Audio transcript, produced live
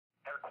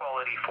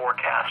quality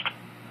forecast.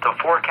 The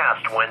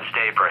forecast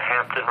Wednesday for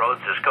Hampton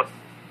Roads is good.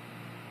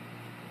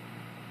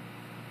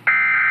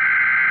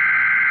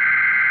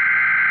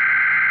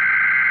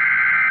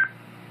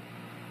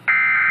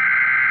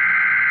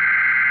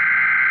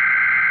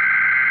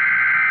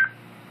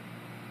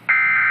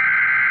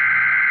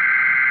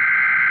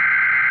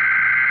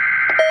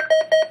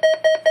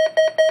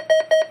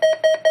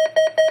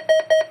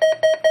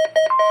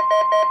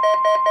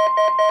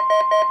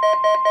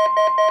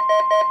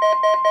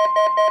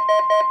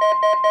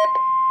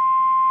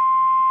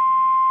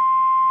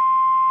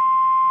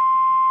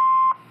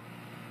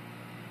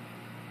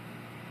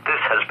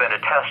 This has been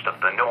a test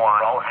of the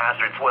NOAA All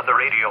Hazards Weather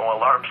Radio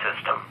Alarm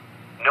System.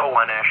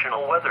 NOAA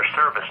National Weather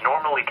Service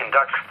normally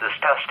conducts this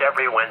test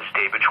every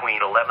Wednesday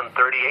between 11:30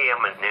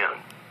 a.m. and noon.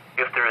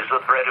 If there is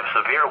a threat of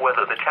severe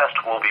weather, the test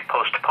will be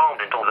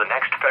postponed until the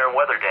next fair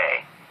weather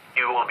day.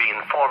 You will be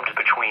informed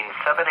between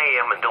 7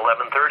 a.m. and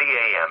 11:30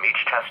 a.m.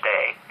 each test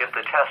day if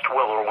the test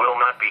will or will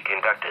not be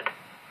conducted.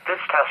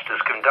 This test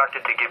is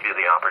conducted to give you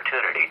the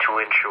opportunity to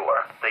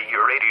ensure that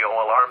your radio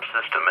alarm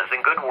system is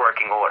in good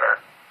working order.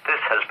 This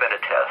has been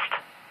a test.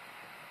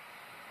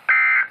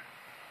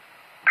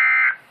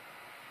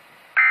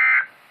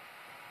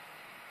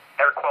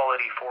 Air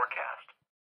quality forecast.